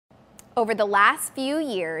Over the last few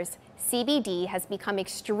years, CBD has become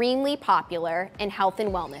extremely popular in health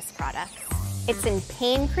and wellness products. It's in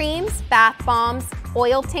pain creams, bath bombs,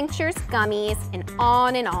 oil tinctures, gummies, and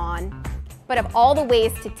on and on. But of all the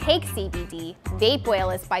ways to take CBD, vape oil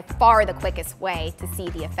is by far the quickest way to see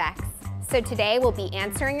the effects. So today we'll be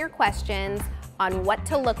answering your questions on what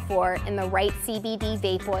to look for in the right CBD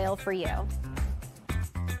vape oil for you.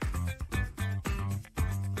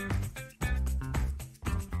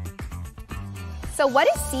 So what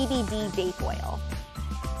is CBD vape oil?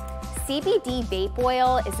 CBD vape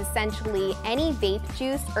oil is essentially any vape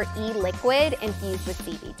juice or e-liquid infused with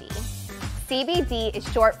CBD. CBD is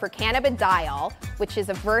short for cannabidiol, which is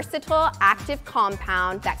a versatile active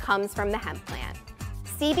compound that comes from the hemp plant.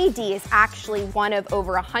 CBD is actually one of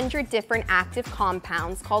over 100 different active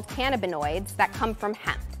compounds called cannabinoids that come from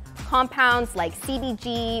hemp, compounds like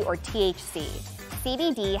CBG or THC.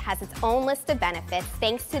 CBD has its own list of benefits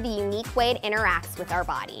thanks to the unique way it interacts with our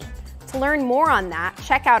body. To learn more on that,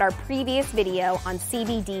 check out our previous video on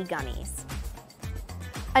CBD gummies.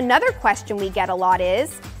 Another question we get a lot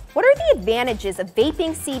is, what are the advantages of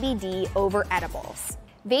vaping CBD over edibles?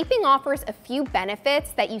 Vaping offers a few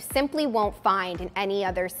benefits that you simply won't find in any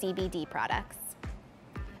other CBD products.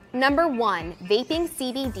 Number one, vaping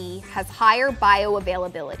CBD has higher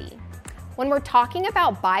bioavailability. When we're talking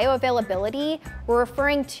about bioavailability, we're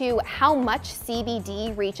referring to how much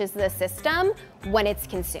CBD reaches the system when it's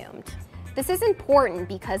consumed. This is important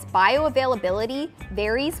because bioavailability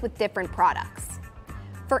varies with different products.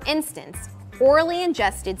 For instance, orally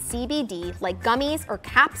ingested CBD, like gummies or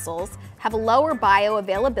capsules, have a lower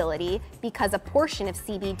bioavailability because a portion of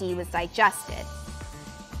CBD was digested.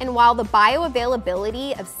 And while the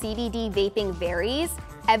bioavailability of CBD vaping varies,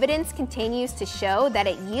 evidence continues to show that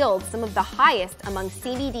it yields some of the highest among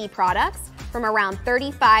CBD products, from around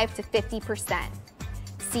 35 to 50%.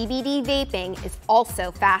 CBD vaping is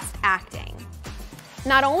also fast-acting.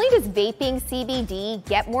 Not only does vaping CBD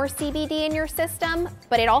get more CBD in your system,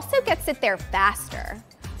 but it also gets it there faster.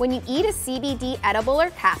 When you eat a CBD edible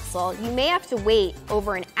or capsule, you may have to wait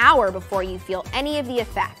over an hour before you feel any of the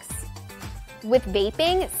effects. With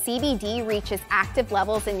vaping, CBD reaches active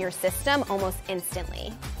levels in your system almost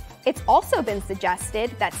instantly. It's also been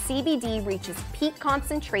suggested that CBD reaches peak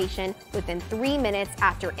concentration within 3 minutes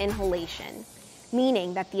after inhalation,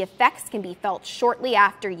 meaning that the effects can be felt shortly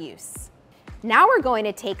after use. Now we're going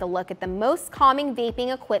to take a look at the most common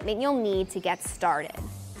vaping equipment you'll need to get started.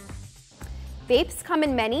 Vapes come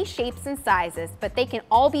in many shapes and sizes, but they can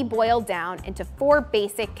all be boiled down into 4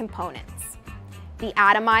 basic components: the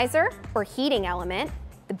atomizer, or heating element,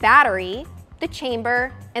 the battery, the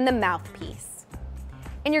chamber, and the mouthpiece.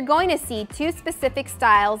 And you're going to see 2 specific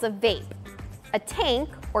styles of vape: a tank,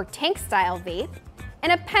 or tank-style vape,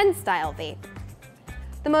 and a pen-style vape.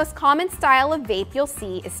 The most common style of vape you'll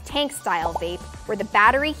see is tank-style vape, where the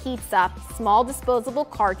battery heats up a small disposable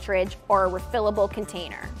cartridge or a refillable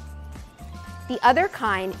container. The other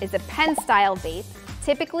kind is a pen-style vape,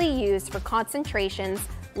 typically used for concentrations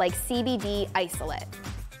like CBD isolate.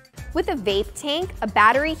 With a vape tank, a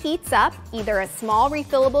battery heats up either a small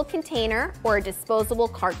refillable container or a disposable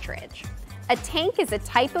cartridge. A tank is a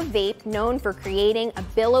type of vape known for creating a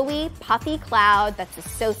billowy, puffy cloud that's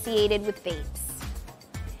associated with vapes.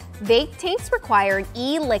 Vape tanks require an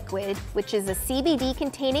e-liquid, which is a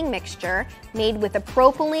CBD-containing mixture made with a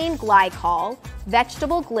propylene glycol,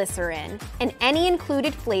 vegetable glycerin, and any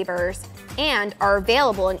included flavors, and are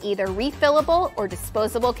available in either refillable or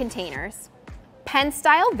disposable containers.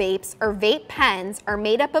 Pen-style vapes, or vape pens, are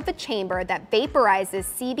made up of a chamber that vaporizes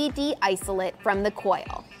CBD isolate from the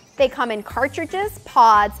coil. They come in cartridges,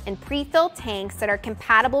 pods, and pre-filled tanks that are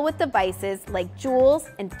compatible with devices like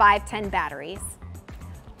Ejuice and 510 batteries.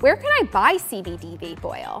 Where can I buy CBD vape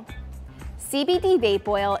oil? CBD vape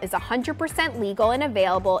oil is 100% legal and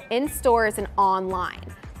available in stores and online,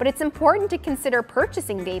 but it's important to consider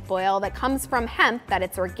purchasing vape oil that comes from hemp, that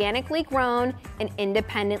it's organically grown and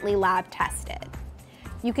independently lab tested.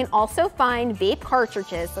 You can also find vape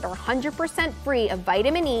cartridges that are 100% free of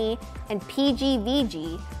vitamin E and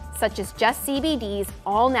PGVG, such as Just CBD's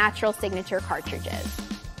all-natural signature cartridges.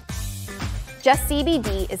 Just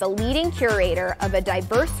CBD is a leading curator of a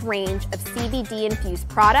diverse range of CBD-infused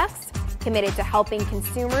products, committed to helping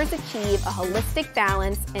consumers achieve a holistic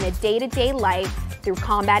balance in a day-to-day life through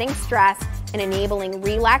combating stress and enabling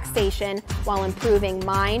relaxation while improving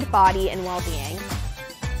mind, body, and well-being.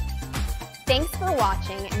 Thanks for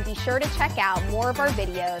watching, and be sure to check out more of our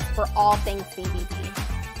videos for all things CBD.